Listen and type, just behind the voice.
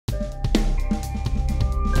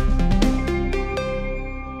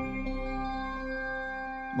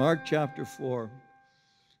Mark chapter 4.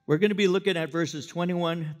 We're going to be looking at verses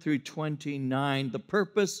 21 through 29, the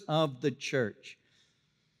purpose of the church.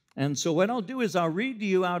 And so what I'll do is I'll read to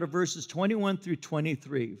you out of verses 21 through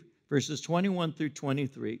 23, verses 21 through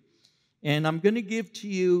 23. And I'm going to give to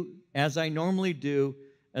you, as I normally do,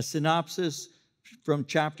 a synopsis from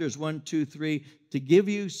chapters 1, 2, 3, to give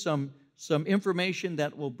you some information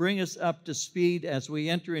that will bring us up to speed as we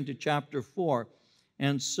enter into chapter 4.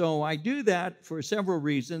 And so I do that for several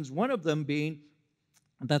reasons, one of them being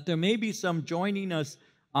that there may be some joining us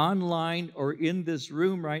online or in this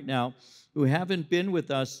room right now who haven't been with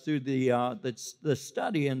us through the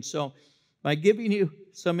study. And so by giving you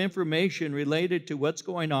some information related to what's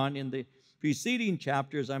going on in the preceding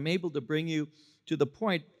chapters, I'm able to bring you to the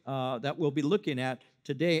point that we'll be looking at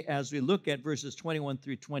today as we look at verses 21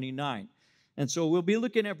 through 29. And so we'll be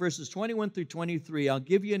looking at verses 21 through 23. I'll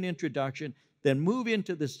give you an introduction, then move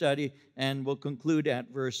into the study, and we'll conclude at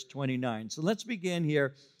verse 29. So let's begin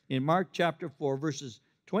here in Mark chapter 4, verses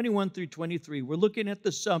 21 through 23. We're looking at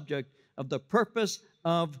the subject of the purpose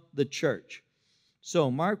of the church.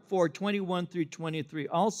 So Mark 4, 21 through 23.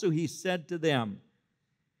 Also he said to them,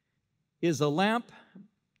 "Is a lamp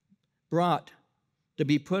brought to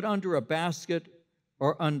be put under a basket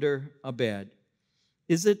or under a bed?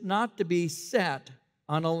 Is it not to be set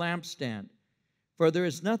on a lampstand? For there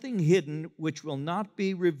is nothing hidden which will not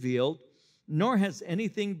be revealed, nor has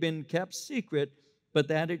anything been kept secret, but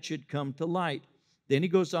that it should come to light." Then he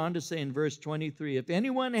goes on to say in verse 23, "If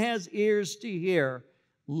anyone has ears to hear,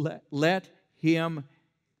 let him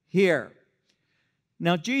hear."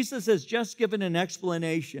 Now, Jesus has just given an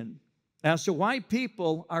explanation as to why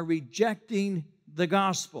people are rejecting the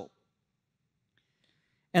gospel.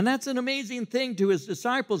 And that's an amazing thing to his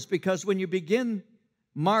disciples, because when you begin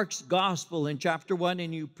Mark's gospel in chapter 1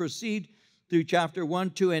 and you proceed through chapter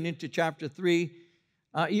 1, 2, and into chapter 3,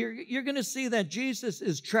 you're going to see that Jesus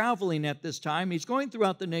is traveling at this time. He's going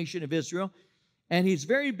throughout the nation of Israel, and he's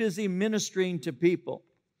very busy ministering to people.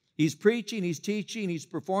 He's preaching, he's teaching, he's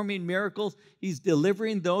performing miracles, he's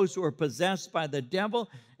delivering those who are possessed by the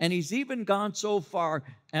devil, and he's even gone so far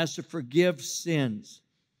as to forgive sins.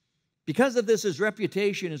 Because of this, his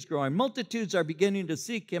reputation is growing. Multitudes are beginning to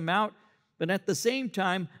seek him out, but at the same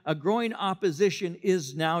time, a growing opposition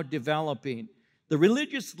is now developing. The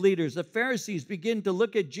religious leaders, the Pharisees, begin to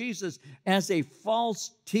look at Jesus as a false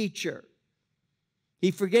teacher. He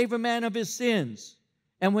forgave a man of his sins.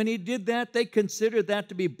 And when he did that, they considered that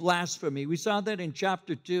to be blasphemy. We saw that in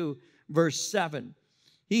chapter 2, verse 7.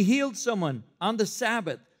 He healed someone on the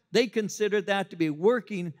Sabbath. They considered that to be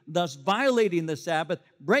working, thus violating the Sabbath,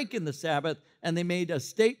 breaking the Sabbath, and they made a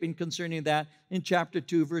statement concerning that in chapter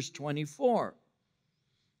 2, verse 24.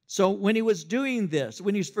 So when he was doing this,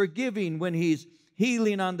 when he's forgiving, when he's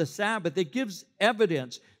healing on the Sabbath, it gives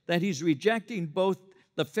evidence that he's rejecting both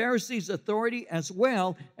the Pharisees' authority as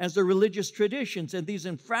well as the religious traditions. And these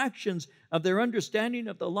infractions of their understanding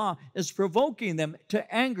of the law is provoking them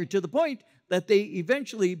to anger, to the point that they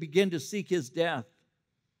eventually begin to seek his death.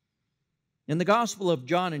 In the Gospel of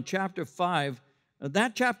John in chapter 5,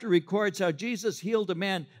 that chapter records how Jesus healed a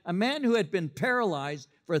man who had been paralyzed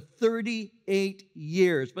for 38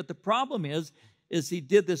 years. But the problem is he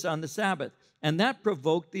did this on the Sabbath, and that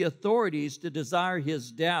provoked the authorities to desire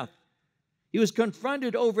his death. He was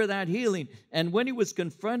confronted over that healing, and when he was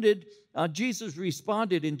confronted, Jesus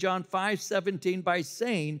responded in John 5:17 by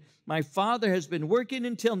saying, "My Father has been working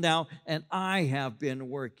until now, and I have been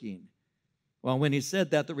working." Well, when he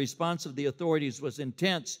said that, the response of the authorities was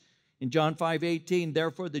intense. In John 5:18,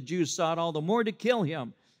 "Therefore the Jews sought all the more to kill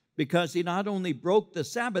him, because he not only broke the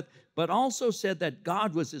Sabbath, but also said that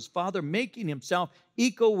God was his Father, making himself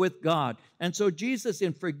equal with God." And so Jesus,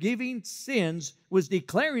 in forgiving sins, was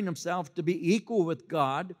declaring himself to be equal with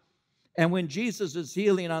God. And when Jesus was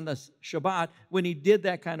healing on the Shabbat, when he did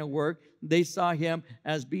that kind of work, they saw him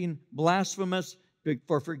as being blasphemous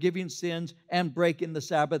for forgiving sins and breaking the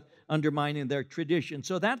Sabbath, undermining their tradition.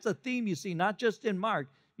 So that's a theme you see not just in Mark,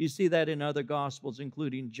 you see that in other Gospels,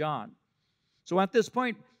 including John. So at this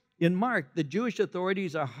point in Mark, the Jewish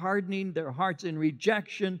authorities are hardening their hearts in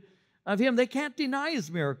rejection of him. They can't deny his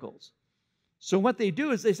miracles. So what they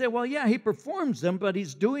do is they say, well, yeah, he performs them, but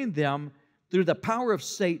he's doing them through the power of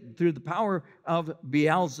Satan, through the power of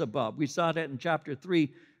Beelzebub. We saw that in chapter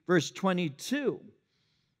 3, verse 22.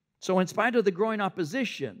 So in spite of the growing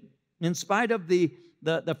opposition, in spite of the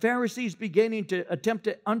Pharisees beginning to attempt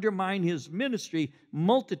to undermine his ministry,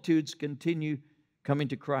 multitudes continue coming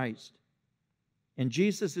to Christ. And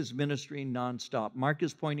Jesus is ministering nonstop. Mark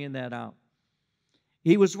is pointing that out.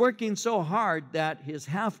 He was working so hard that his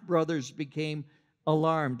half-brothers became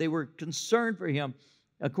alarmed. They were concerned for him.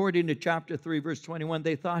 according to chapter 3, verse 21,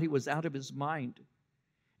 they thought he was out of his mind.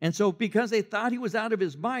 And so because they thought he was out of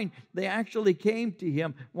his mind, they actually came to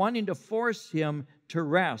him wanting to force him to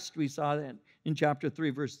rest. We saw that in chapter 3,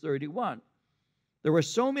 verse 31. There were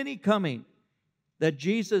so many coming that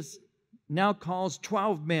Jesus now calls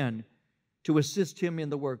 12 men to assist him in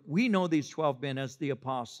the work. We know these 12 men as the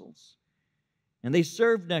apostles. And they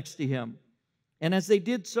served next to him. And as they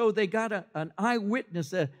did so, they got an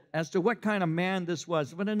eyewitness as to what kind of man this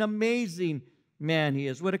was. What an amazing man he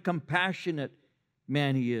is. What a compassionate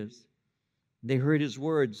man he is. They heard his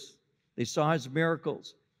words. They saw his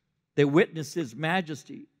miracles. They witnessed his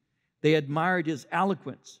majesty. They admired his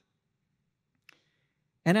eloquence.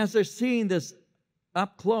 And as they're seeing this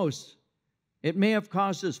up close, it may have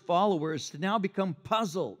caused his followers to now become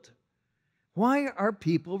puzzled. Why are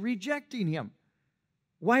people rejecting him?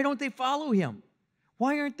 Why don't they follow him?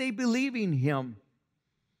 Why aren't they believing him?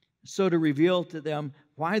 So to reveal to them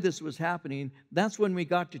why this was happening, that's when we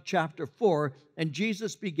got to chapter 4, and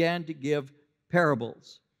Jesus began to give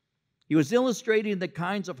parables. He was illustrating the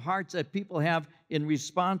kinds of hearts that people have in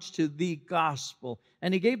response to the gospel.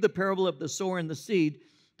 And he gave the parable of the sower and the seed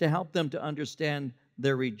to help them to understand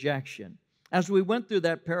their rejection. As we went through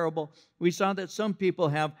that parable, we saw that some people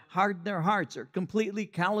have hardened their hearts, are completely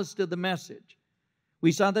callous to the message.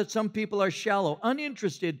 We saw that some people are shallow,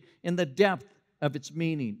 uninterested in the depth of its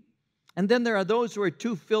meaning. And then there are those who are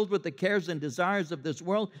too filled with the cares and desires of this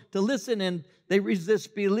world to listen, and they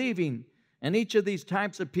resist believing. And each of these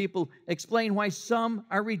types of people explain why some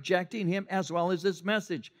are rejecting him as well as his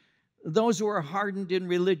message. Those who are hardened in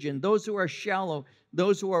religion, those who are shallow,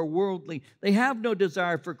 those who are worldly, they have no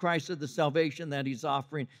desire for Christ or the salvation that he's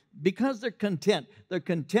offering because they're content. They're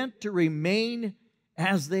content to remain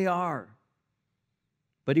as they are.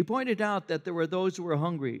 But he pointed out that there were those who were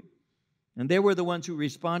hungry, and they were the ones who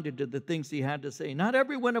responded to the things he had to say. Not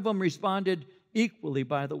every one of them responded equally,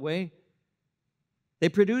 by the way. They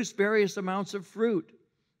produced various amounts of fruit.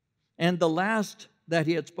 And the last that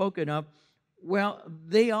he had spoken of, well,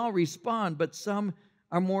 they all respond, but some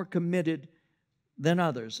are more committed than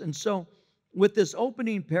others. And so, with this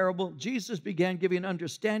opening parable, Jesus began giving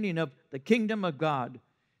understanding of the kingdom of God.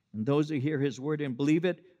 And those who hear his word and believe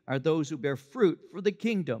it are those who bear fruit for the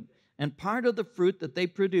kingdom. And part of the fruit that they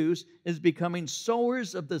produce is becoming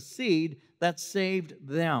sowers of the seed that saved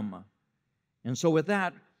them. And so with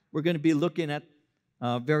that, we're going to be looking at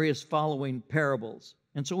various following parables.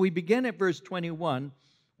 And so we begin at verse 21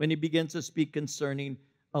 when he begins to speak concerning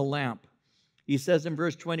a lamp. He says in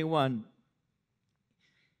verse 21,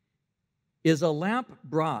 "Is a lamp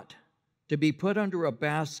brought to be put under a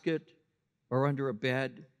basket or under a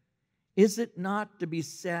bed? Is it not to be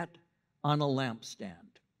set on a lampstand?"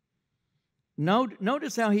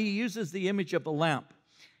 Notice how he uses the image of a lamp.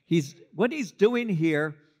 What he's doing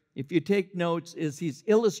here, if you take notes, is he's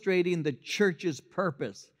illustrating the church's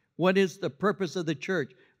purpose. What is the purpose of the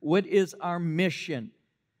church? What is our mission?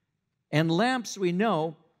 And lamps, we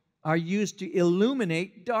know, are used to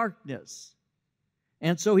illuminate darkness.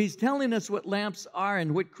 And so he's telling us what lamps are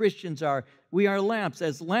and what Christians are. We are lamps.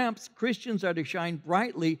 As lamps, Christians are to shine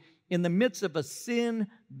brightly in the midst of a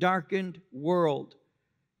sin-darkened world.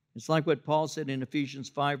 It's like what Paul said in Ephesians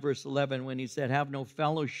 5, verse 11, when he said, "Have no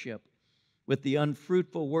fellowship with the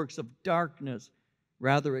unfruitful works of darkness,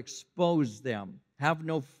 rather expose them." Have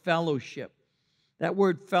no fellowship. That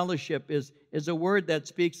word fellowship is a word that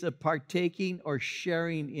speaks of partaking or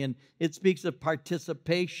sharing in. It speaks of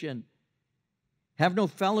participation. Have no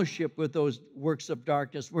fellowship with those works of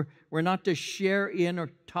darkness. We're not to share in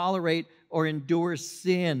or tolerate or endure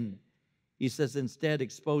sin. He says instead,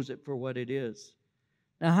 expose it for what it is.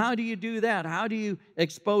 Now, how do you do that? How do you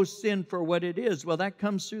expose sin for what it is? Well, that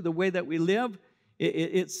comes through the way that we live.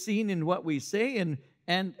 It's seen in what we say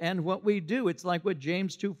and what we do. It's like what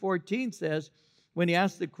James 2:14 says when he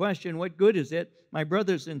asks the question, "What good is it, my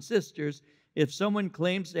brothers and sisters, if someone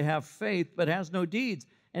claims to have faith but has no deeds?"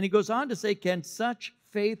 And he goes on to say, "Can such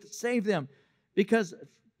faith save them?" Because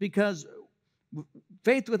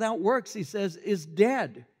faith without works, he says, is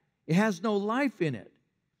dead. It has no life in it.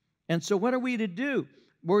 And so what are we to do?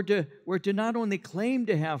 We're to not only claim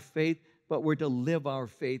to have faith, but we're to live our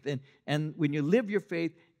faith. And when you live your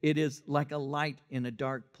faith, it is like a light in a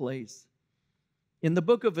dark place. In the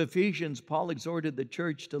book of Ephesians, Paul exhorted the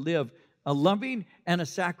church to live a loving and a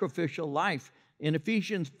sacrificial life. In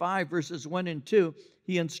Ephesians 5, verses 1 and 2,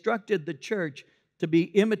 he instructed the church to be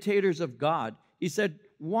imitators of God. He said,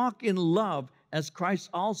 "Walk in love as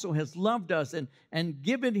Christ also has loved us and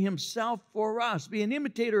given himself for us." Be an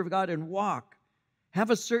imitator of God and walk. Have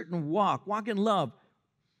a certain walk. Walk in love.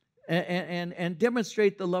 and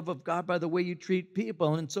demonstrate the love of God by the way you treat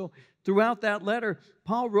people. And so throughout that letter,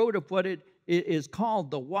 Paul wrote of what it is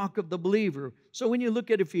called the walk of the believer. So when you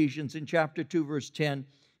look at Ephesians in chapter 2, verse 10,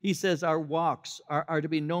 he says our walks are to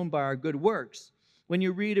be known by our good works. When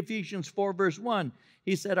you read Ephesians 4, verse 1,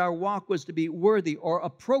 he said our walk was to be worthy or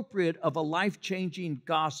appropriate of a life-changing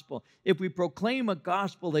gospel. If we proclaim a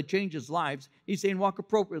gospel that changes lives, he's saying walk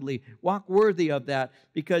appropriately, walk worthy of that,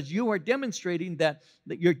 because you are demonstrating that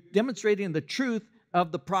you're demonstrating the truth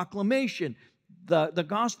of the proclamation. The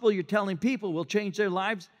gospel you're telling people will change their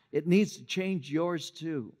lives. It needs to change yours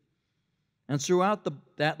too. And throughout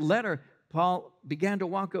that letter, Paul began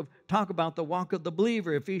to talk about the walk of the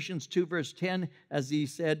believer. Ephesians 2, verse 10, as he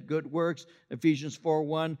said, good works. Ephesians 4,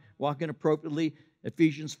 1, walking appropriately.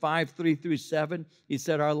 Ephesians 5, 3 through 7, he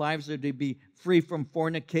said our lives are to be free from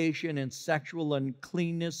fornication and sexual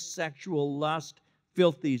uncleanness, sexual lust,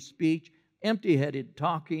 filthy speech, empty-headed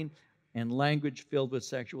talking, and language filled with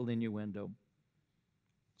sexual innuendo.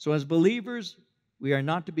 So as believers, we are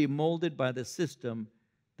not to be molded by the system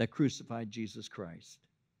that crucified Jesus Christ.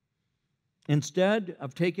 Instead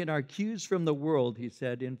of taking our cues from the world, he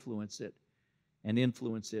said, influence it, and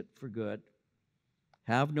influence it for good.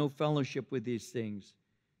 Have no fellowship with these things.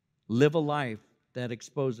 Live a life that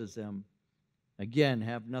exposes them. Again,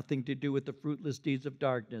 have nothing to do with the fruitless deeds of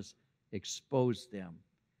darkness. Expose them.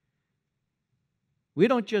 We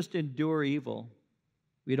don't just endure evil.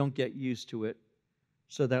 We don't get used to it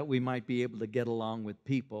so that we might be able to get along with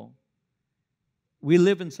people. We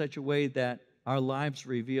live in such a way that our lives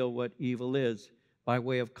reveal what evil is by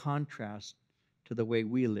way of contrast to the way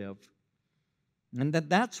we live. And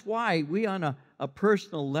that's why we on a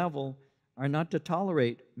personal level are not to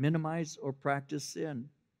tolerate, minimize, or practice sin.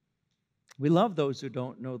 We love those who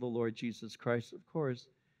don't know the Lord Jesus Christ, of course,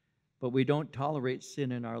 but we don't tolerate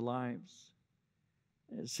sin in our lives.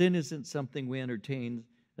 Sin isn't something we entertain.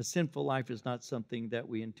 A sinful life is not something that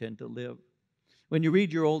we intend to live. When you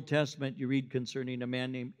read your Old Testament, you read concerning a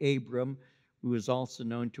man named Abram, who is also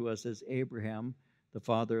known to us as Abraham, the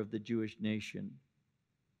father of the Jewish nation.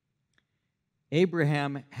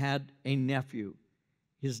 Abraham had a nephew.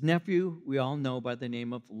 His nephew, we all know by the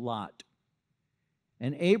name of Lot.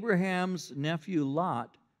 And Abraham's nephew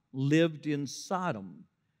Lot lived in Sodom,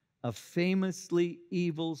 a famously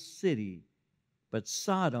evil city, but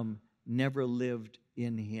Sodom never lived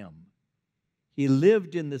in him. He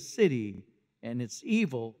lived in the city, and its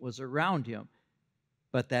evil was around him,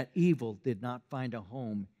 but that evil did not find a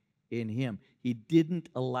home in him. He didn't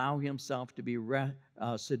allow himself to be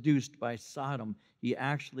seduced by Sodom. He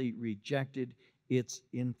actually rejected its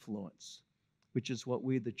influence, which is what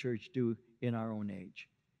we, the church, do in our own age.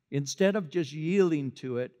 Instead of just yielding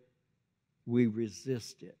to it, we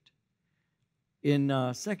resist it. In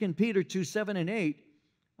 2 Peter 2, 7 and 8,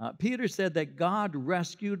 Peter said that God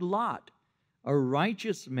rescued Lot, a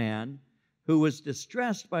righteous man who was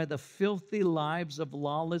distressed by the filthy lives of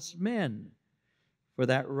lawless men. For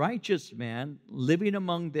that righteous man, living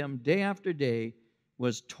among them day after day,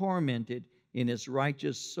 was tormented in his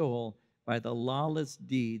righteous soul by the lawless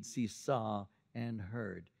deeds he saw and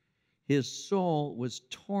heard. His soul was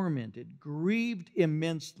tormented, grieved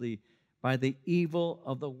immensely by the evil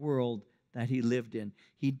of the world that he lived in.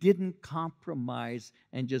 He didn't compromise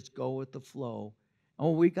and just go with the flow.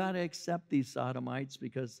 Oh, we got to accept these sodomites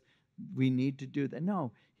because we need to do that.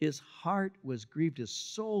 No, his heart was grieved. His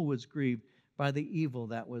soul was grieved by the evil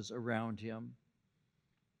that was around him.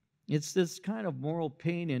 It's this kind of moral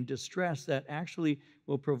pain and distress that actually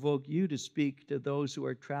will provoke you to speak to those who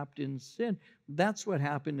are trapped in sin. That's what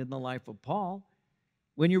happened in the life of Paul.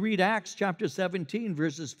 When you read Acts chapter 17,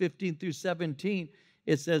 verses 15 through 17,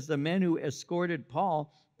 it says the men who escorted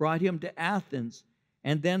Paul brought him to Athens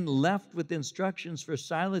and then left with instructions for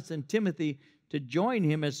Silas and Timothy to join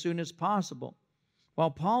him as soon as possible.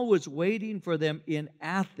 While Paul was waiting for them in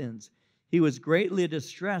Athens, he was greatly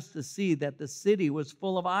distressed to see that the city was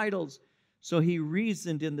full of idols. So he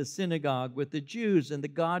reasoned in the synagogue with the Jews and the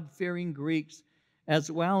God-fearing Greeks, as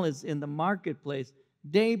well as in the marketplace,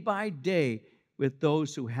 day by day with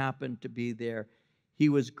those who happened to be there. He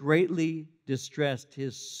was greatly distressed.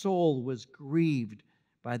 His soul was grieved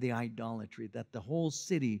by the idolatry, that the whole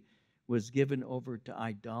city was given over to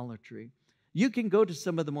idolatry. You can go to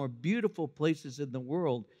some of the more beautiful places in the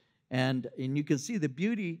world, and you can see the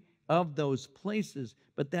beauty of those places,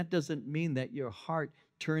 but that doesn't mean that your heart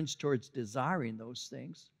turns towards desiring those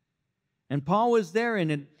things. And Paul was there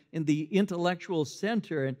in the intellectual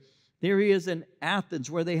center, and there he is in Athens,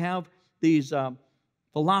 where they have these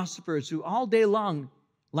philosophers who all day long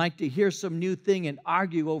like to hear some new thing and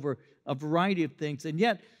argue over a variety of things. And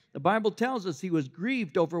yet the Bible tells us he was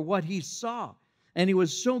grieved over what he saw. And he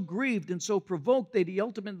was so grieved and so provoked that he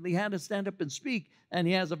ultimately had to stand up and speak. And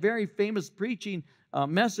he has a very famous preaching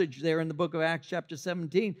message there in the book of Acts chapter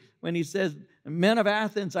 17 when he says, "Men of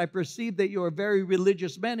Athens, I perceive that you are very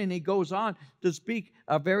religious men." And he goes on to speak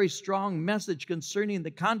a very strong message concerning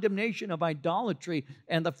the condemnation of idolatry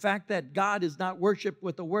and the fact that God is not worshipped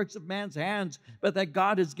with the works of man's hands, but that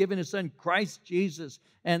God has given his son Christ Jesus.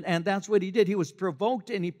 And that's what he did. He was provoked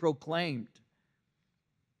and he proclaimed.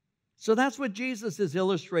 So that's what Jesus is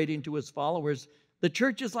illustrating to his followers. The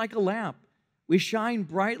church is like a lamp. We shine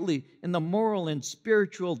brightly in the moral and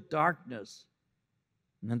spiritual darkness.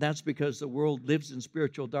 And that's because the world lives in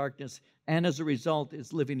spiritual darkness and as a result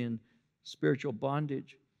is living in spiritual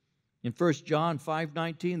bondage. In 1 John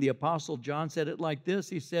 5:19, the Apostle John said it like this.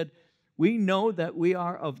 He said, "We know that we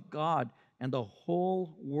are of God, and the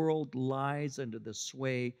whole world lies under the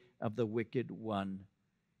sway of the wicked one."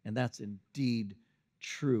 And that's indeed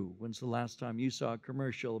true. When's the last time you saw a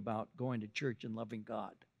commercial about going to church and loving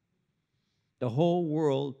God? The whole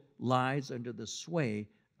world lies under the sway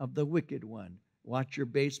of the wicked one. Watch your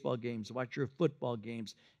baseball games, watch your football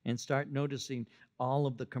games, and start noticing all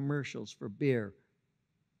of the commercials for beer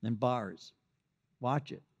and bars.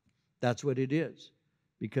 Watch it. That's what it is.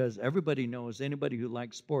 Because everybody knows anybody who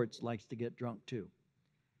likes sports likes to get drunk too.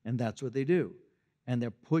 And that's what they do. And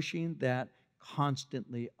they're pushing that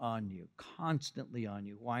constantly on you. Constantly on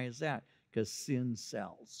you. Why is that? Because sin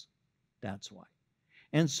sells. That's why.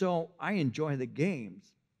 And so I enjoy the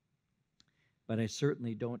games, but I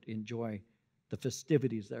certainly don't enjoy the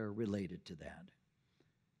festivities that are related to that.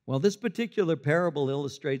 Well, this particular parable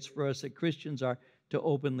illustrates for us that Christians are to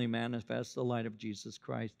openly manifest the light of Jesus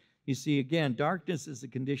Christ. You see, again, darkness is the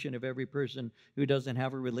condition of every person who doesn't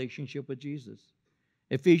have a relationship with Jesus.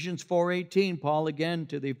 Ephesians 4:18, Paul again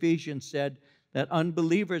to the Ephesians said that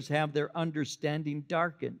unbelievers have their understanding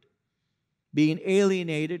darkened, being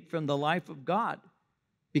alienated from the life of God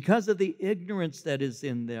because of the ignorance that is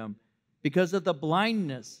in them, because of the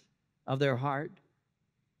blindness of their heart.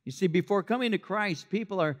 You see, before coming to Christ,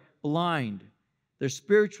 people are blind. They're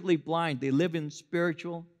spiritually blind. They live in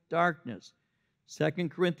spiritual darkness. 2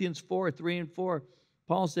 Corinthians 4:3 and 4,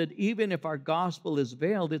 Paul said, "Even if our gospel is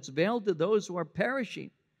veiled, it's veiled to those who are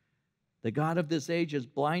perishing. The God of this age has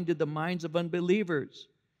blinded the minds of unbelievers,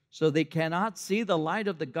 so they cannot see the light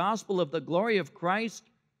of the gospel of the glory of Christ,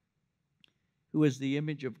 who is the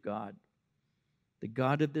image of God." The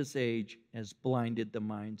God of this age has blinded the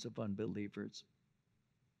minds of unbelievers.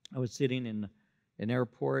 I was sitting in an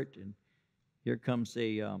airport, and here comes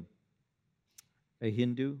a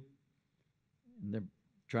Hindu, and they're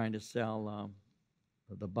trying to sell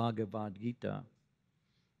the Bhagavad Gita.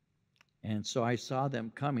 And so I saw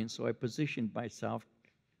them coming, so I positioned myself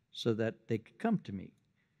so that they could come to me,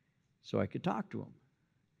 so I could talk to them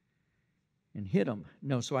and hit them.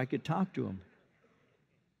 No, so I could talk to them.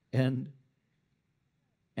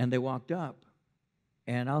 And they walked up.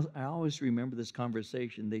 And I always remember this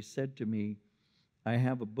conversation. They said to me, "I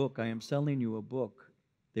have a book. I am selling you a book."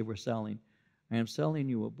 They were selling. "I am selling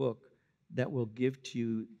you a book that will give to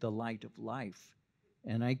you the light of life."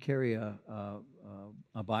 And I carry a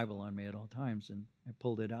Bible on me at all times. And I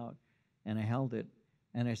pulled it out and I held it.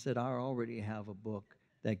 And I said, "I already have a book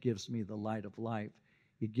that gives me the light of life.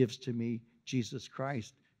 It gives to me Jesus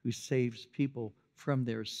Christ, who saves people from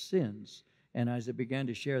their sins." And as I began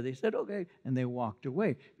to share, they said, "Okay." And they walked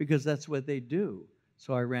away because that's what they do.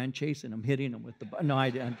 So I ran chasing them, hitting them with the Bible. No,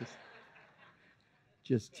 I'm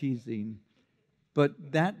just teasing.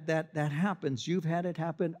 But that happens. You've had it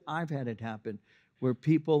happen. I've had it happen, where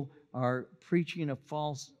people are preaching a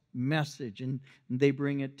false message and they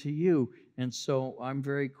bring it to you. And so I'm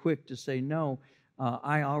very quick to say, no,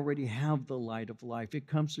 I already have the light of life. It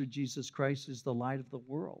comes through Jesus Christ as the light of the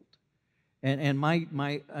world. And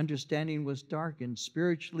my understanding was darkened,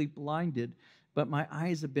 spiritually blinded, but my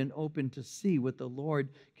eyes have been opened to see what the Lord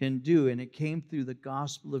can do, and it came through the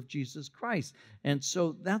gospel of Jesus Christ. And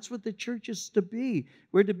so that's what the church is to be.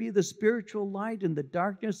 We're to be the spiritual light in the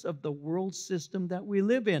darkness of the world system that we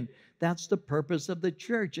live in. That's the purpose of the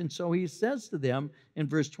church. And so he says to them in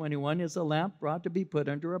verse 21, "Is a lamp brought to be put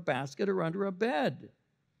under a basket or under a bed?"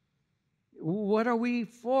 What are we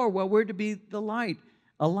for? Well, we're to be the light.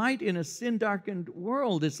 A light in a sin-darkened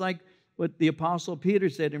world. It's like what the Apostle Peter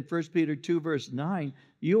said in 1 Peter 2, verse 9.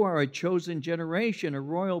 "You are a chosen generation, a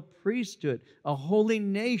royal priesthood, a holy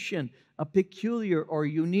nation, a peculiar or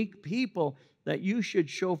unique people, that you should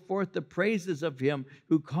show forth the praises of him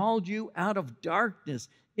who called you out of darkness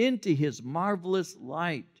into his marvelous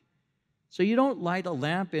light." So you don't light a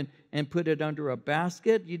lamp and put it under a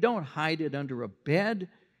basket. You don't hide it under a bed.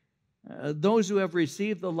 Those who have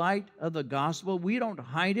received the light of the gospel, we don't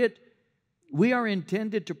hide it. We are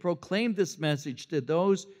intended to proclaim this message to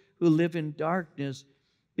those who live in darkness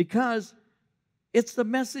because it's the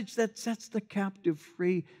message that sets the captive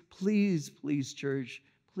free. Please, please, church,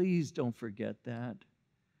 please don't forget that.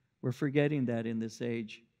 We're forgetting that in this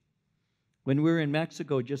age. When we were in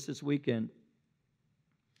Mexico just this weekend,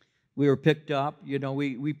 we were picked up. You know,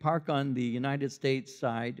 we park on the United States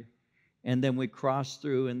side, and then we cross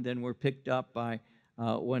through, and then we're picked up by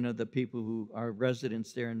one of the people who are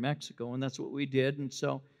residents there in Mexico, and that's what we did. And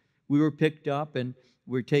so we were picked up, and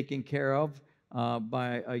we're taken care of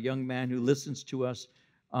by a young man who listens to us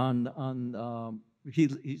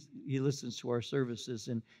he listens to our services,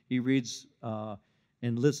 and he reads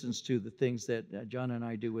and listens to the things that John and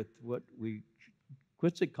I do with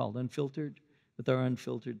what's it called, unfiltered, with our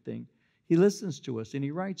unfiltered thing. He listens to us, and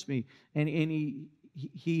he writes me, and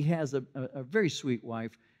he has a very sweet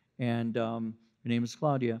wife, and her name is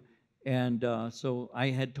Claudia. And so I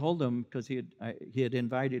had told him, because he had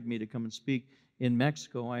invited me to come and speak in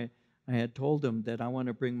Mexico, I had told him that I want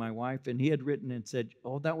to bring my wife, and he had written and said,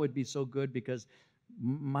 oh, that would be so good because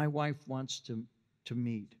my wife wants to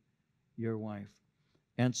meet your wife.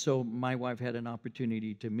 And so my wife had an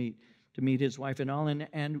opportunity to meet his wife and all,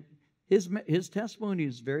 and his testimony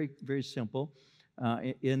is very, very simple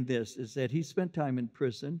in this, is that he spent time in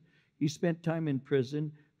prison. He spent time in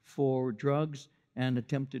prison for drugs and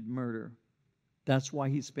attempted murder. That's why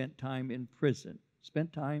he spent time in prison.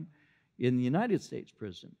 Spent time in the United States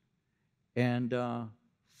prison. And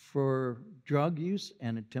for drug use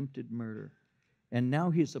and attempted murder. And now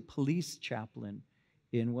he's a police chaplain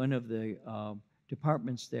in one of the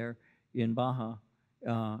departments there in Baja.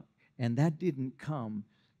 And that didn't come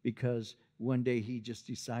because one day he just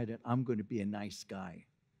decided, I'm going to be a nice guy.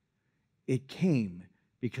 It came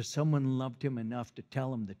because someone loved him enough to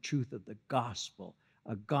tell him the truth of the gospel,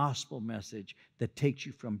 a gospel message that takes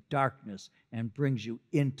you from darkness and brings you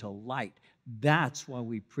into light. That's why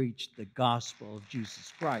we preach the gospel of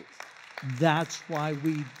Jesus Christ. That's why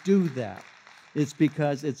we do that. It's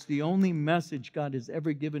because it's the only message God has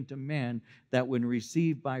ever given to man that when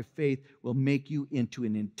received by faith will make you into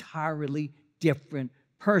an entirely different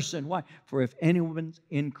person. Why? For if anyone's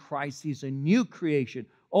in Christ, he's a new creation.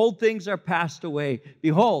 Old things are passed away.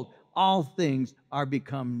 Behold, all things are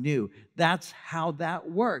become new. That's how that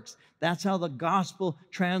works. That's how the gospel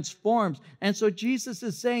transforms. And so Jesus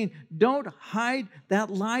is saying, don't hide that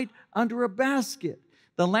light under a basket.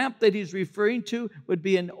 The lamp that he's referring to would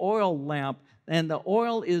be an oil lamp. And the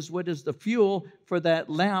oil is what is the fuel for that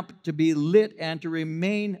lamp to be lit and to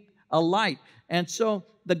remain a light. And so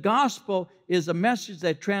the gospel is a message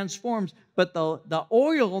that transforms, but the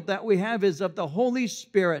oil that we have is of the Holy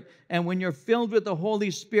Spirit. And when you're filled with the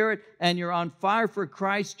Holy Spirit and you're on fire for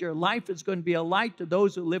Christ, your life is going to be a light to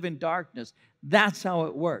those who live in darkness. That's how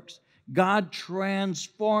it works. God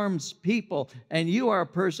transforms people, and you are a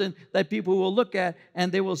person that people will look at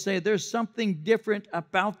and they will say, there's something different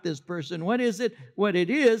about this person. What is it? What it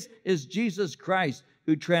is Jesus Christ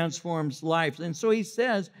who transforms lives. And so he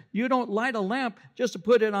says, you don't light a lamp just to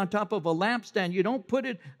put it on top of a lampstand. You don't put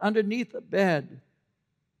it underneath a bed.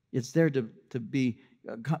 It's there to be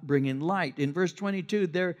bringing light. In verse 22,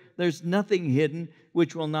 there's nothing hidden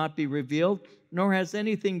which will not be revealed, nor has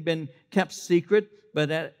anything been kept secret, but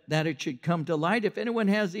that it should come to light. If anyone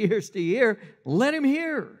has ears to hear, let him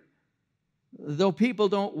hear. Though people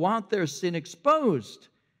don't want their sin exposed,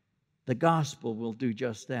 the gospel will do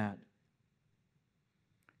just that.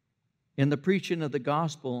 In the preaching of the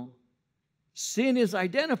gospel, sin is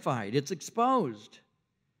identified, it's exposed.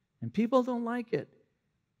 And people don't like it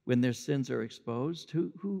when their sins are exposed.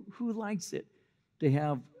 Who likes it to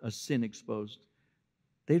have a sin exposed?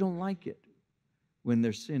 They don't like it when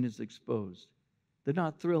their sin is exposed. They're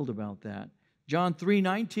not thrilled about that. John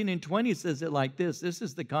 3:19 and 20 says it like this. This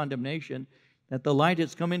is the condemnation, that the light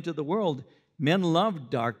has come into the world. Men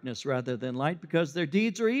love darkness rather than light because their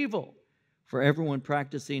deeds are evil. For everyone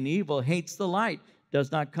practicing evil hates the light,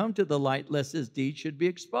 does not come to the light lest his deeds should be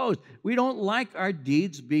exposed. We don't like our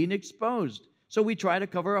deeds being exposed, so we try to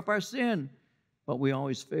cover up our sin, but we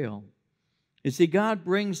always fail. You see, God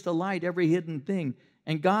brings to light every hidden thing,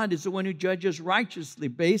 and God is the one who judges righteously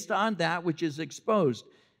based on that which is exposed.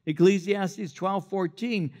 Ecclesiastes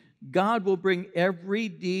 12:14, God will bring every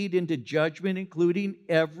deed into judgment, including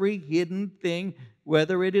every hidden thing,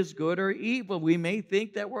 whether it is good or evil. We may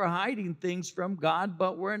think that we're hiding things from God,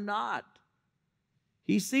 but we're not.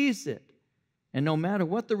 He sees it. And no matter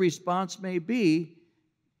what the response may be,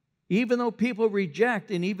 even though people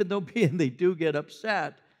reject and even though they do get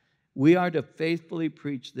upset, we are to faithfully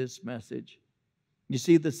preach this message. You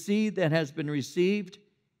see, the seed that has been received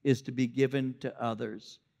is to be given to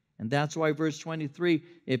others. And that's why verse 23,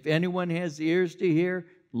 if anyone has ears to hear,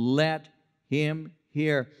 let him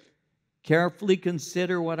hear. Carefully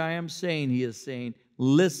consider what I am saying, he is saying.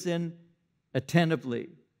 Listen attentively.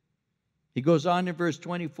 He goes on in verse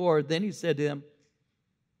 24, then he said to them,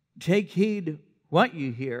 take heed what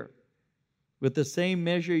you hear. With the same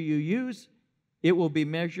measure you use, it will be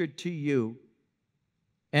measured to you.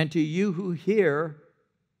 And to you who hear,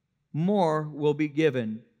 more will be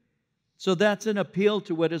given. So that's an appeal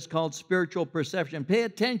to what is called spiritual perception. Pay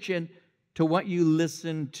attention to what you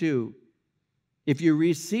listen to. If you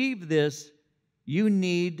receive this, you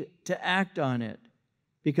need to act on it.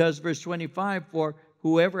 Because verse 25, for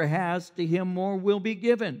whoever has, to him more will be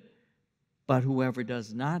given. But whoever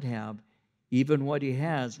does not have, even what he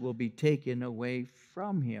has will be taken away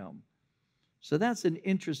from him. So that's an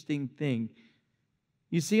interesting thing.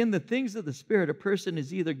 You see, in the things of the Spirit, a person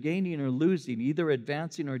is either gaining or losing, either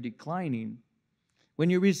advancing or declining. When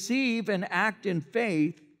you receive and act in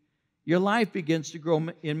faith, your life begins to grow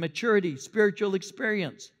in maturity, spiritual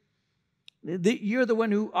experience. You're the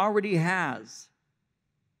one who already has.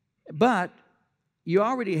 But you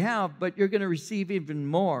already have, but you're going to receive even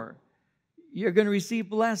more. You're going to receive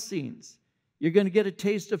blessings. You're going to get a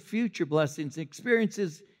taste of future blessings,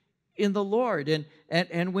 experiences in the Lord.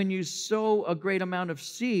 And when you sow a great amount of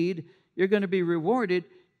seed, you're going to be rewarded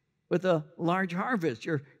with a large harvest.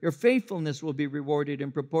 Your faithfulness will be rewarded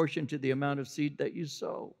in proportion to the amount of seed that you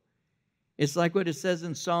sow. It's like what it says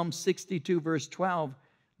in Psalm 62, verse 12.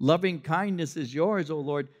 Loving kindness is yours, O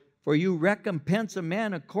Lord, for you recompense a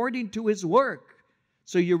man according to his work.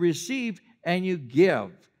 So you receive and you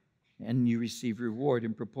give, and you receive reward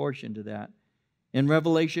in proportion to that. In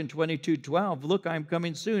Revelation 22:12, look, I'm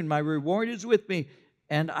coming soon. My reward is with me,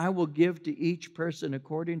 and I will give to each person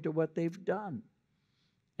according to what they've done.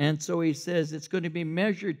 And so he says it's going to be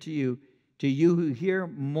measured to you. To you who hear,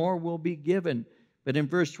 more will be given. But in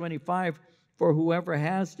verse 25, for whoever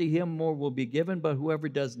has, to him more will be given, but whoever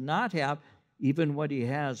does not have, even what he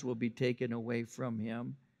has will be taken away from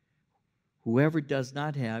him. Whoever does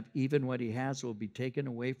not have, even what he has will be taken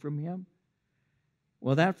away from him.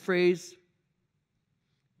 Well, that phrase,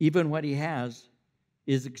 even what he has,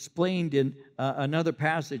 is explained in another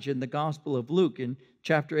passage in the Gospel of Luke in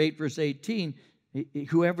chapter 8, verse 18.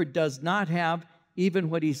 Whoever does not have,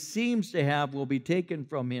 even what he seems to have will be taken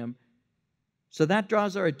from him. So that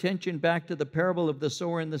draws our attention back to the parable of the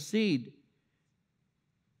sower and the seed.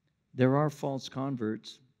 There are false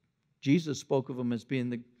converts. Jesus spoke of them as being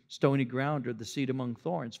the stony ground or the seed among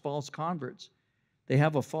thorns, false converts. They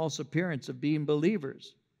have a false appearance of being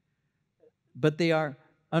believers, but they are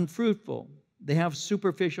unfruitful. They have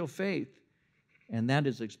superficial faith, and that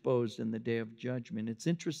is exposed in the day of judgment. It's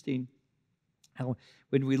interesting how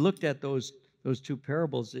when we looked at those two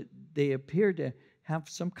parables, they appear to have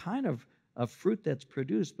some kind of fruit that's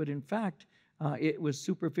produced, but in fact, it was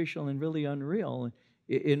superficial and really unreal.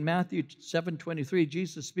 In Matthew 7:23,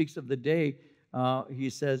 Jesus speaks of the day, he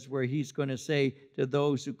says, where he's going to say to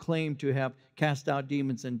those who claim to have cast out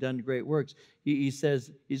demons and done great works, he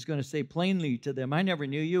says, he's going to say plainly to them, I never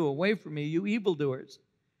knew you. Away from me, you evildoers.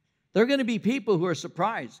 There are going to be people who are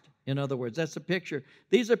surprised. In other words, that's a picture.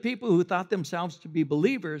 These are people who thought themselves to be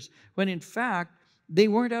believers when in fact they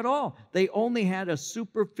weren't at all. They only had a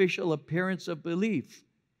superficial appearance of belief.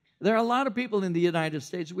 There are a lot of people in the United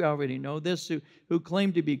States, we already know this, who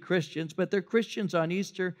claim to be Christians, but they're Christians on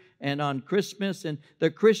Easter and on Christmas, and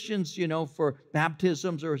they're Christians, for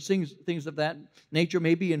baptisms or things of that nature,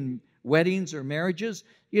 maybe in weddings or marriages.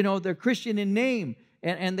 They're Christian in name,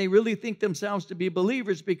 and they really think themselves to be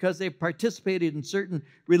believers because they've participated in certain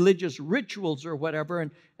religious rituals or whatever,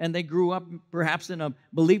 and they grew up perhaps in a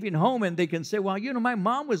believing home, and they can say, well, my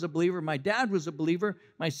mom was a believer, my dad was a believer,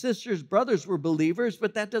 my sisters, brothers were believers,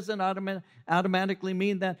 but that doesn't automatically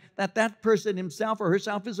mean that person himself or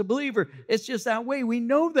herself is a believer. It's just that way. We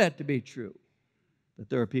know that to be true. But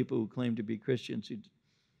there are people who claim to be Christians who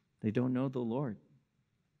they don't know the Lord.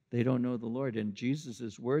 They don't know the Lord, and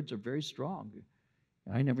Jesus' words are very strong.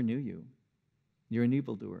 I never knew you. You're an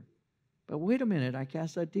evildoer. But wait a minute, I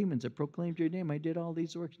cast out demons. I proclaimed your name. I did all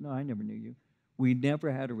these works. No, I never knew you. We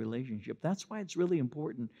never had a relationship. That's why it's really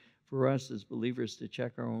important for us as believers to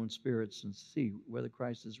check our own spirits and see whether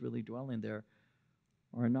Christ is really dwelling there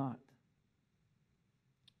or not.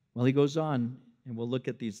 Well, he goes on, and we'll look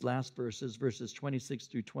at these last verses 26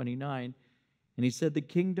 through 29. And he said, the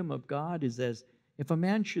kingdom of God is as if a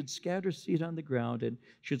man should scatter seed on the ground and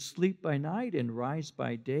should sleep by night and rise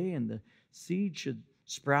by day, and the seed should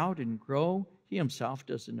sprout and grow, he himself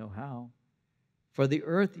doesn't know how. For the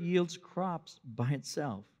earth yields crops by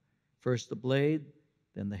itself, first the blade,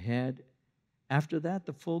 then the head. After that,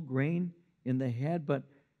 the full grain in the head. But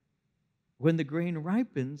when the grain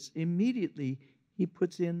ripens, immediately he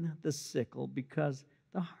puts in the sickle because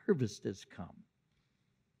the harvest has come.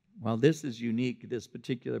 Well, this is unique, this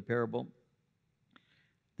particular parable.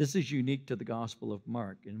 This is unique to the Gospel of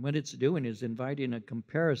Mark. And what it's doing is inviting a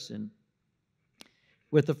comparison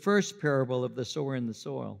with the first parable of the sower and the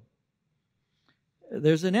soil.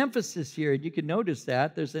 There's an emphasis here, and you can notice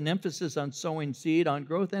that. There's an emphasis on sowing seed, on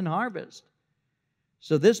growth and harvest.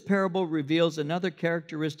 So this parable reveals another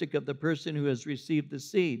characteristic of the person who has received the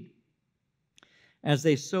seed. As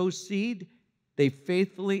they sow seed, they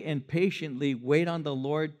faithfully and patiently wait on the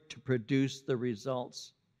Lord to produce the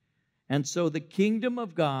results. And so the kingdom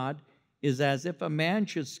of God is as if a man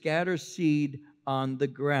should scatter seed on the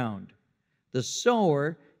ground. The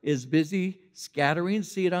sower is busy scattering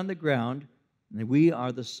seed on the ground, and we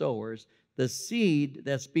are the sowers. The seed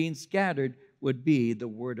that's being scattered would be the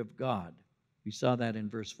Word of God. We saw that in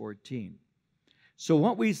verse 14. So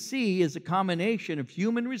what we see is a combination of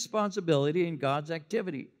human responsibility and God's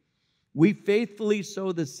activity. We faithfully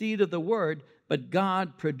sow the seed of the Word, but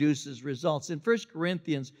God produces results. In 1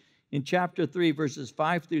 Corinthians, in chapter 3, verses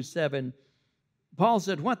 5 through 7, Paul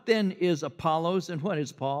said, "What then is Apollos and what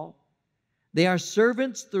is Paul? They are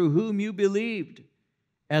servants through whom you believed,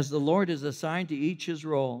 as the Lord has assigned to each his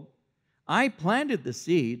role. I planted the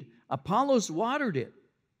seed, Apollos watered it,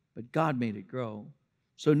 but God made it grow.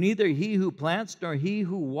 So neither he who plants nor he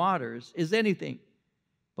who waters is anything,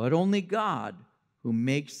 but only God who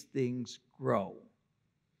makes things grow."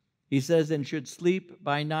 He says, "And should sleep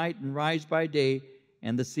by night and rise by day,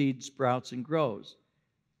 and the seed sprouts and grows."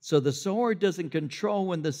 So the sower doesn't control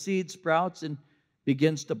when the seed sprouts and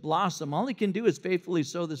begins to blossom. All he can do is faithfully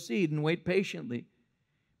sow the seed and wait patiently.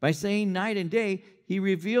 By saying night and day, he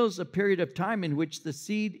reveals a period of time in which the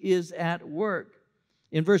seed is at work.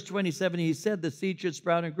 In verse 27, he said the seed should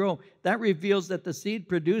sprout and grow. That reveals that the seed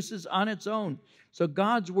produces on its own. So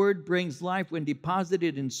God's word brings life when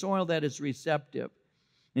deposited in soil that is receptive.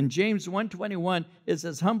 In James 1:21, it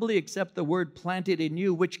says, "Humbly accept the word planted in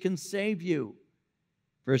you, which can save you."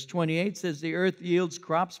 Verse 28 says, "The earth yields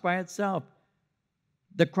crops by itself."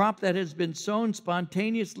 The crop that has been sown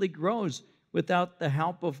spontaneously grows without the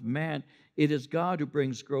help of man. It is God who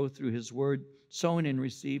brings growth through his word, sown and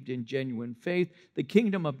received in genuine faith. The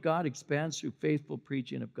kingdom of God expands through faithful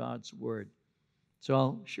preaching of God's word. So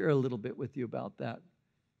I'll share a little bit with you about that,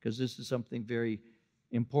 because this is something very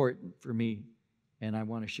important for me, and I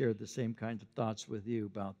want to share the same kinds of thoughts with you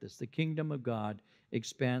about this. The kingdom of God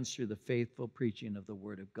expands through the faithful preaching of the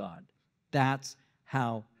word of God. That's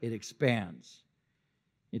how it expands.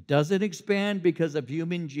 It doesn't expand because of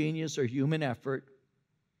human genius or human effort.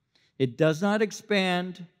 It does not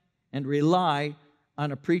expand and rely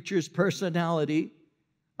on a preacher's personality,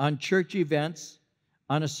 on church events,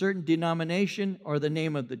 on a certain denomination or the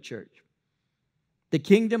name of the church. The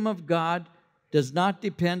kingdom of God does not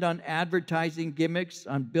depend on advertising gimmicks,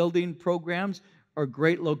 on building programs, or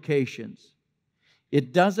great locations.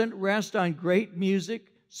 It doesn't rest on great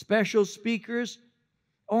music, special speakers,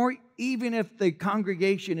 or even if the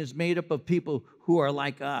congregation is made up of people who are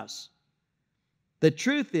like us. The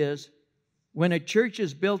truth is, when a church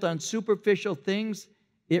is built on superficial things,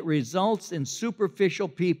 it results in superficial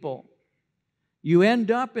people. You end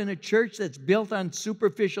up in a church that's built on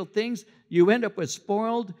superficial things, you end up with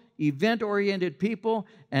spoiled, event-oriented people,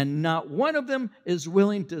 and not one of them is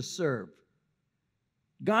willing to serve.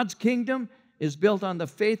 God's kingdom is built on the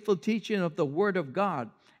faithful teaching of the Word of God,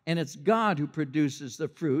 and it's God who produces the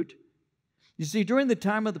fruit. You see, during the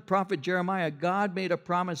time of the prophet Jeremiah, God made a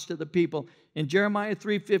promise to the people. In Jeremiah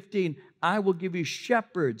 3:15, "I will give you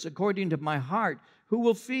shepherds according to my heart, who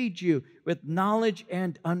will feed you with knowledge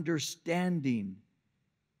and understanding."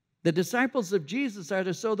 The disciples of Jesus are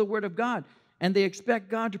to sow the Word of God, and they expect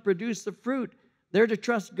God to produce the fruit. They're to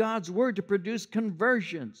trust God's Word to produce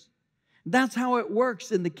conversions. That's how it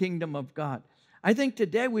works in the kingdom of God. I think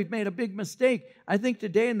today we've made a big mistake. I think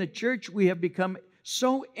today in the church we have become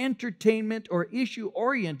so entertainment or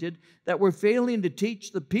issue-oriented that we're failing to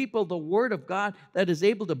teach the people the Word of God that is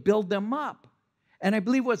able to build them up. And I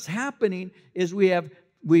believe what's happening is we've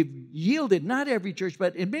yielded, not every church,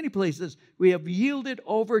 but in many places, we have yielded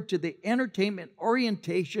over to the entertainment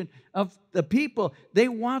orientation of the people. They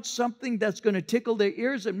want something that's going to tickle their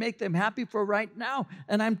ears and make them happy for right now.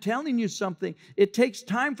 And I'm telling you something, it takes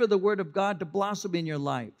time for the Word of God to blossom in your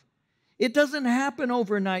life. It doesn't happen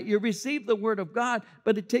overnight. You receive the Word of God,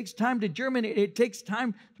 but it takes time to germinate. It takes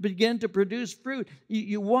time to begin to produce fruit.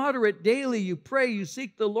 You water it daily. You pray. You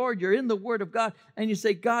seek the Lord. You're in the Word of God, and you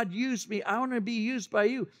say, God, use me. I want to be used by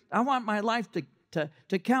you. I want my life to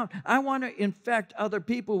count. I want to infect other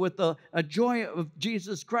people with a joy of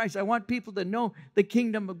Jesus Christ. I want people to know the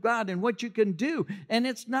kingdom of God and what you can do. And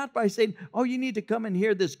it's not by saying, oh, you need to come and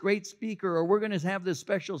hear this great speaker, or we're going to have this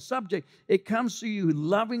special subject. It comes to you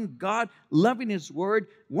loving God, loving His Word,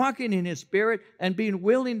 walking in His Spirit, and being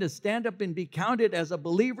willing to stand up and be counted as a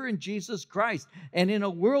believer in Jesus Christ. And in a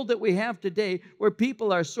world that we have today where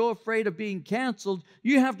people are so afraid of being canceled,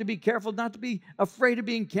 you have to be careful not to be afraid of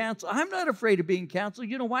being canceled. I'm not afraid of being canceled.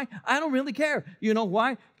 You know why? I don't really care. You know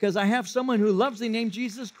why? Because I have someone who loves the name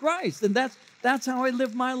Jesus Christ, and that's how I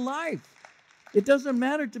live my life. It doesn't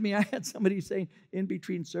matter to me. I had somebody saying in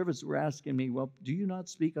between service, were asking me, well, do you not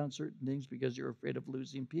speak on certain things because you're afraid of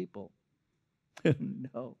losing people?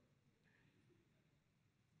 No.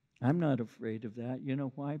 I'm not afraid of that. You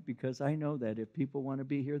know why? Because I know that if people want to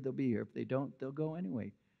be here, they'll be here. If they don't, they'll go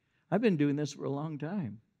anyway. I've been doing this for a long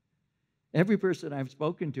time. Every person I've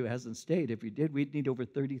spoken to hasn't stayed. If we did, we'd need over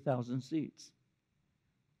 30,000 seats.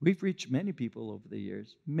 We've reached many people over the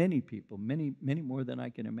years. Many people, many more than I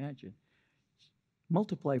can imagine.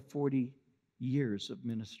 Multiply 40 years of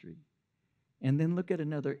ministry. And then look at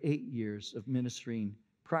another 8 years of ministering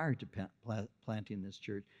prior to planting this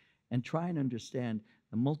church. And try and understand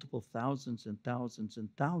the multiple thousands and thousands and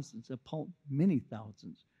thousands, many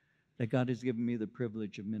thousands, that God has given me the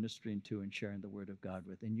privilege of ministering to and sharing the Word of God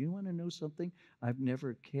with. And you want to know something? I've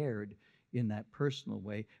never cared in that personal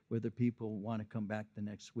way whether people want to come back the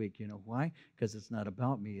next week. You know why? Because it's not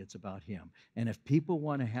about me, it's about Him. And if people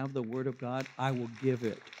want to have the Word of God, I will give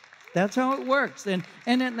it. That's how it works. And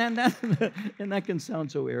that can sound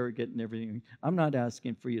so arrogant and everything. I'm not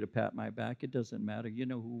asking for you to pat my back. It doesn't matter. You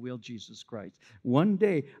know who will? Jesus Christ. One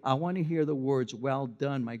day, I want to hear the words, well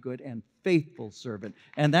done, my good and faithful servant.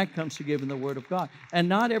 And that comes to giving the Word of God. And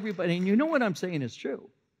not everybody, and you know what I'm saying is true.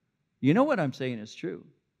 You know what I'm saying is true.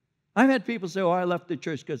 I've had people say, oh, I left the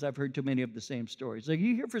church because I've heard too many of the same stories. Are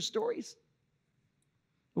you here for stories?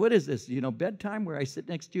 What is this? You know, bedtime where I sit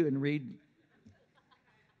next to you and read.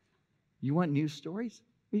 You want news stories?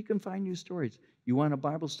 Well, you can find news stories. You want a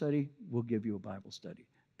Bible study? We'll give you a Bible study.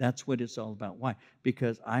 That's what it's all about. Why?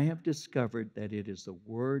 Because I have discovered that it is the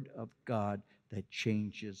Word of God that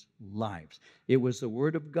changes lives. It was the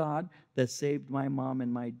Word of God that saved my mom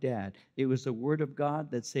and my dad. It was the Word of God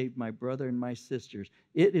that saved my brother and my sisters.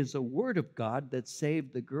 It is the Word of God that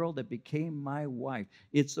saved the girl that became my wife.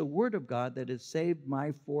 It's the Word of God that has saved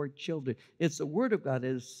my 4 children. It's the Word of God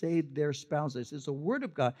that has saved their spouses. It's the Word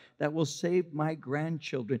of God that will save my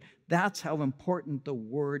grandchildren. That's how important the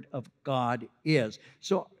Word of God is.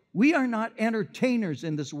 So we are not entertainers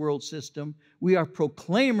in this world system. We are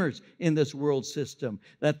proclaimers in this world system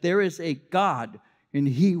that there is a God and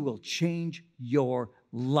He will change your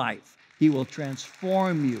life. He will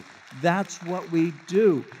transform you. That's what we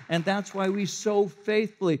do. And that's why we sow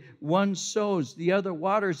faithfully. One sows, the other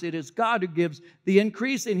waters. It is God who gives the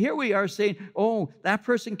increase. And here we are saying, oh, that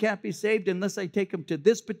person can't be saved unless I take them to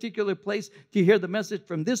this particular place to hear the message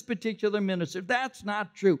from this particular minister. That's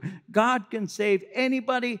not true. God can save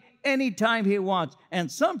anybody, anytime He wants. And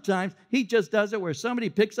sometimes He just does it where somebody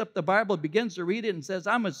picks up the Bible, begins to read it, and says,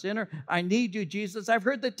 I'm a sinner. I need you, Jesus. I've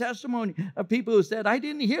heard the testimony of people who said, I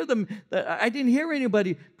didn't hear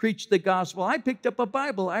anybody preach the gospel. I picked up a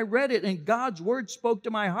Bible, I read it, and God's word spoke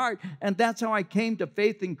to my heart, and that's how I came to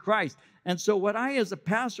faith in Christ. And so what I as a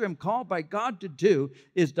pastor am called by God to do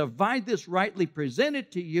is divide this rightly, present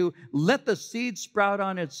it to you, let the seed sprout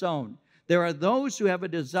on its own. There are those who have a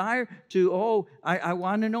desire to, I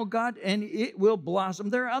want to know God, and it will blossom.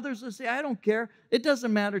 There are others that say, I don't care. It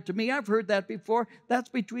doesn't matter to me. I've heard that before. That's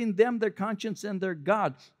between them, their conscience, and their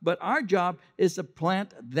God. But our job is to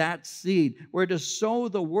plant that seed. We're to sow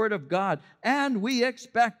the Word of God, and we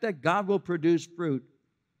expect that God will produce fruit.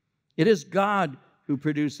 It is God who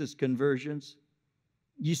produces conversions.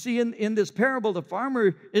 You see, in this parable, the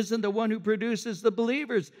farmer isn't the one who produces the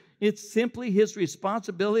believers. It's simply his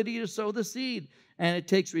responsibility to sow the seed. And it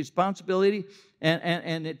takes responsibility,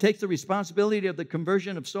 and it takes the responsibility of the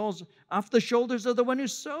conversion of souls off the shoulders of the one who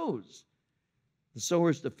sows. The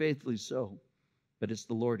sower is to faithfully sow, but it's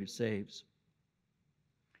the Lord who saves.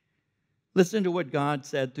 Listen to what God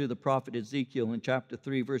said through the prophet Ezekiel in chapter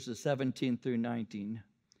 3, verses 17 through 19.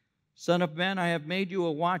 Son of man, I have made you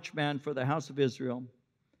a watchman for the house of Israel.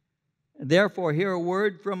 Therefore, hear a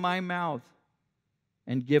word from my mouth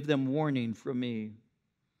and give them warning from me.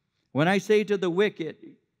 When I say to the wicked,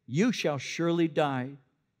 you shall surely die,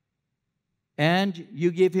 and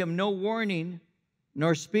you give him no warning,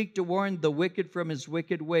 nor speak to warn the wicked from his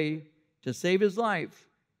wicked way to save his life,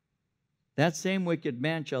 that same wicked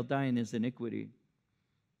man shall die in his iniquity.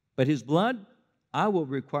 But his blood I will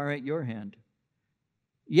require at your hand.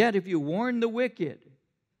 Yet if you warn the wicked,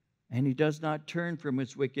 and he does not turn from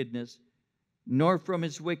his wickedness, nor from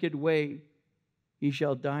his wicked way, he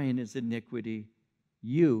shall die in his iniquity.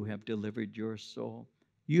 You have delivered your soul.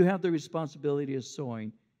 You have the responsibility of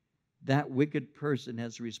sowing. That wicked person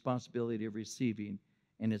has the responsibility of receiving,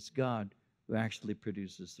 and it's God who actually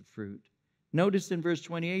produces the fruit. Notice in verse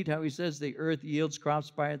 28 how he says the earth yields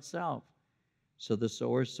crops by itself. So the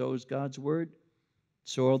sower sows God's word.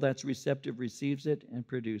 Soil that's receptive receives it and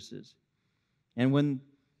produces. And when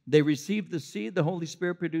they receive the seed, the Holy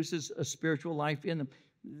Spirit produces a spiritual life in them.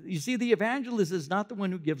 You see, the evangelist is not the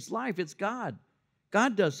one who gives life, it's God.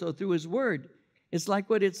 God does so through his word. It's like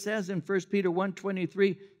what it says in 1 Peter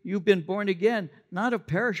 1:23, you've been born again, not of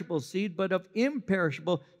perishable seed, but of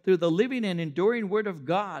imperishable, through the living and enduring word of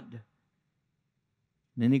God.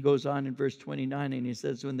 And then he goes on in verse 29, and he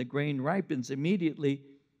says, when the grain ripens, immediately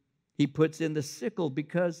he puts in the sickle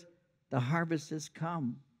because the harvest has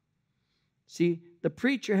come. See, the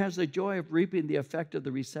preacher has the joy of reaping the effect of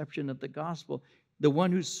the reception of the gospel. The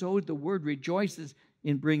one who sowed the word rejoices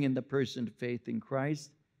in bringing the person to faith in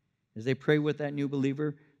Christ. As they pray with that new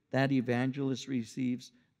believer, that evangelist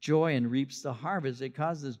receives joy and reaps the harvest. It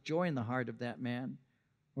causes joy in the heart of that man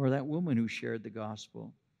or that woman who shared the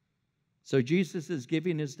gospel. So Jesus is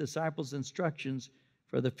giving his disciples instructions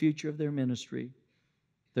for the future of their ministry.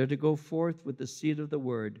 They're to go forth with the seed of the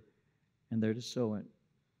word, and they're to sow it.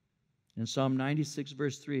 In Psalm 96,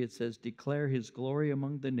 verse 3, it says, declare his glory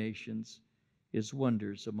among the nations, his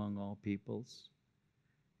wonders among all peoples.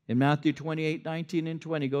 In Matthew 28, 19 and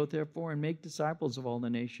 20, go therefore and make disciples of all the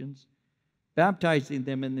nations, baptizing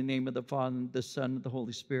them in the name of the Father, and the Son, and the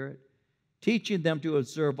Holy Spirit, teaching them to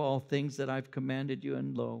observe all things that I've commanded you,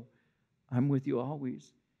 and lo, I'm with you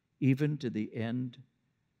always, even to the end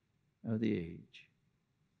of the age.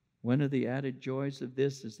 One of the added joys of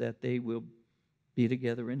this is that they will be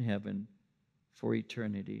together in heaven for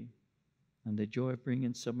eternity. And the joy of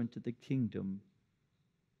bringing someone to the kingdom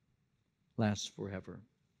lasts forever.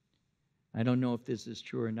 I don't know if this is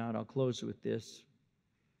true or not. I'll close with this.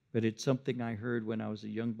 But it's something I heard when I was a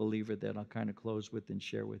young believer that I'll kind of close with and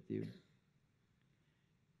share with you.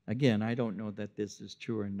 Again, I don't know that this is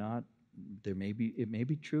true or not. It may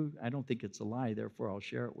be true. I don't think it's a lie, therefore I'll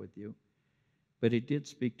share it with you. But it did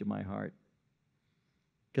speak to my heart.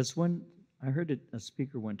 Because when I heard a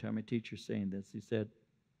speaker one time, a teacher saying this, he said,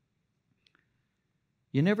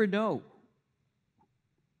 you never know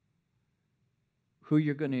who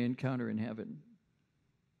you're going to encounter in heaven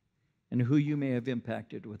and who you may have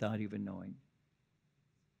impacted without even knowing.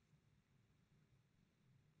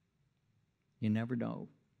 You never know.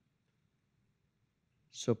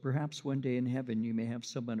 So perhaps one day in heaven you may have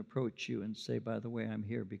someone approach you and say, by the way, I'm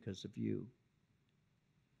here because of you.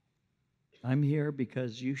 I'm here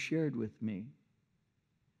because you shared with me.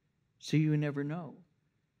 So you never know.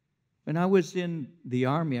 When I was in the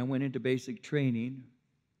Army, I went into basic training,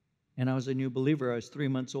 and I was a new believer. I was 3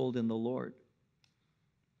 months old in the Lord.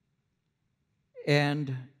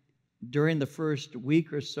 And during the first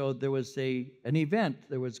week or so, there was an event.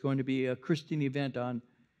 There was going to be a Christian event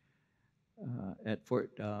at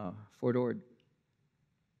Fort Ord.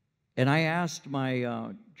 And I asked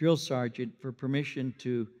my drill sergeant for permission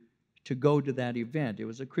to go to that event. It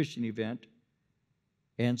was a Christian event.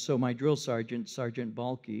 And so my drill sergeant, Sergeant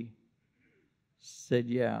Balke, said,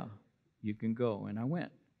 yeah, you can go. And I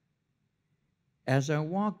went. As I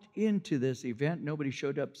walked into this event, nobody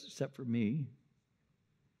showed up except for me.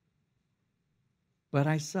 But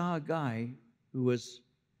I saw a guy who was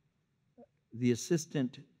the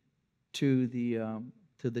assistant to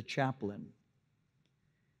the chaplain.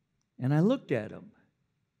 And I looked at him,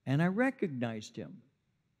 and I recognized him.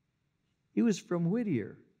 He was from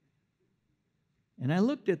Whittier. And I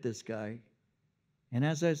looked at this guy, and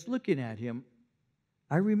as I was looking at him,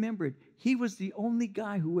 I remembered he was the only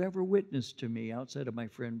guy who ever witnessed to me outside of my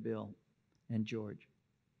friend Bill and George.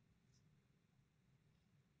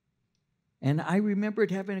 And I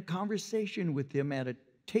remembered having a conversation with him at a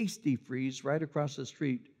Tasty Freeze right across the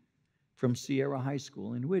street from Sierra High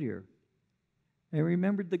School in Whittier. I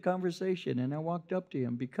remembered the conversation, and I walked up to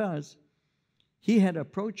him because he had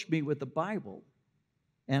approached me with the Bible,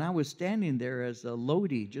 and I was standing there as a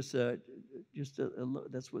loadie,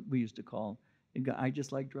 that's what we used to call. I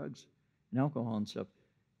just like drugs and alcohol and stuff.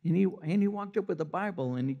 And he walked up with the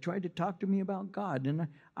Bible, and he tried to talk to me about God. And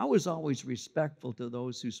I was always respectful to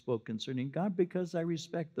those who spoke concerning God because I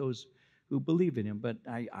respect those who believe in him, but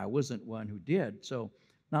I wasn't one who did, so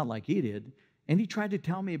not like he did. And he tried to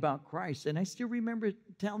tell me about Christ, and I still remember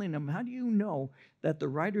telling him, how do you know that the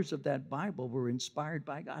writers of that Bible were inspired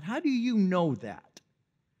by God? How do you know that?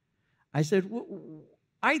 I said,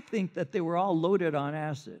 I think that they were all loaded on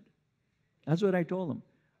acid. That's what I told him.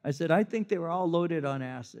 I said, I think they were all loaded on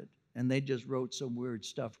acid, and they just wrote some weird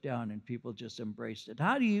stuff down, and people just embraced it.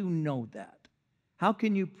 How do you know that? How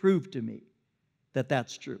can you prove to me that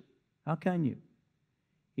that's true? How can you?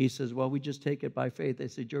 He says, well, we just take it by faith. I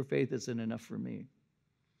said, your faith isn't enough for me.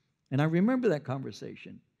 And I remember that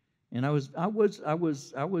conversation. And I was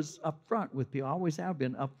upfront with people. I always have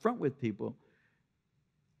been upfront with people.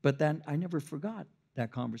 But then I never forgot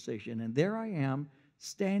that conversation. And there I am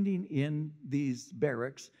standing in these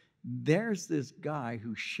barracks. There's this guy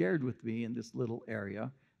who shared with me in this little area.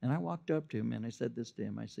 And I walked up to him and I said this to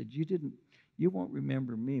him. I said, you won't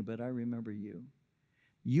remember me, but I remember you.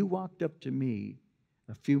 You walked up to me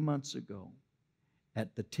a few months ago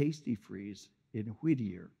at the Tasty Freeze in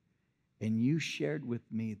Whittier, and you shared with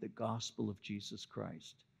me the gospel of Jesus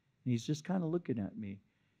Christ. And he's just kind of looking at me.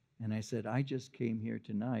 And I said, I just came here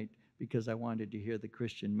tonight because I wanted to hear the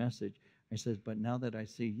Christian message. I said, but now that I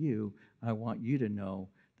see you, I want you to know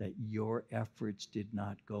that your efforts did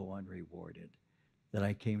not go unrewarded, that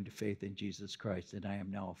I came to faith in Jesus Christ, and I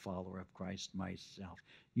am now a follower of Christ myself.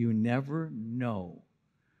 You never know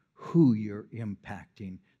who you're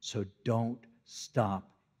impacting, so don't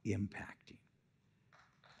stop impacting.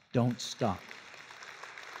 Don't stop,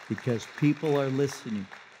 because people are listening.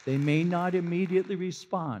 They may not immediately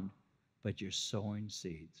respond, but you're sowing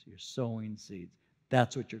seeds. You're sowing seeds.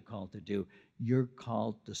 That's what you're called to do. You're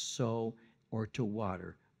called to sow or to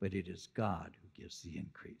water, but it is God who gives the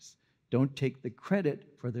increase. Don't take the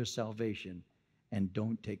credit for their salvation, and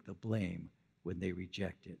don't take the blame when they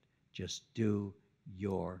reject it. Just do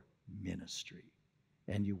your ministry,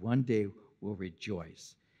 and you one day will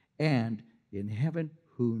rejoice. And in heaven,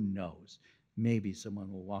 who knows? Maybe someone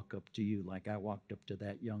will walk up to you like I walked up to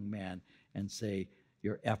that young man and say,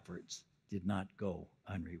 your efforts did not go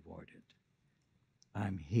unrewarded.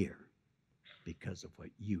 I'm here because of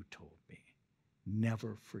what you told me.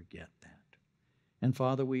 Never forget that. And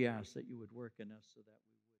Father, we ask that you would work in us so that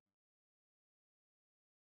we